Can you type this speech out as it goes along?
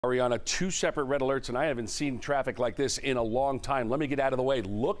Ariana, two separate red alerts, and I haven't seen traffic like this in a long time. Let me get out of the way.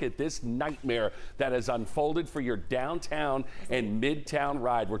 Look at this nightmare that has unfolded for your downtown and midtown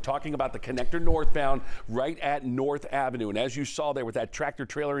ride. We're talking about the connector northbound right at North Avenue. And as you saw there with that tractor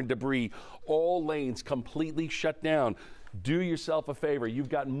trailer and debris, all lanes completely shut down. Do yourself a favor. You've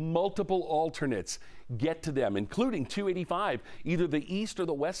got multiple alternates. Get to them, including 285, either the east or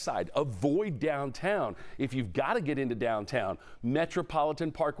the west side. Avoid downtown. If you've got to get into downtown,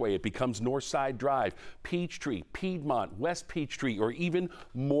 Metropolitan Parkway, it becomes Northside Drive, Peachtree, Piedmont, West Peachtree, or even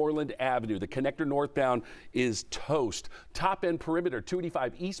Moreland Avenue. The connector northbound is toast. Top end perimeter,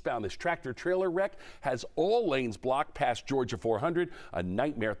 285 eastbound. This tractor trailer wreck has all lanes blocked past Georgia 400. A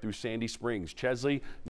nightmare through Sandy Springs. Chesley.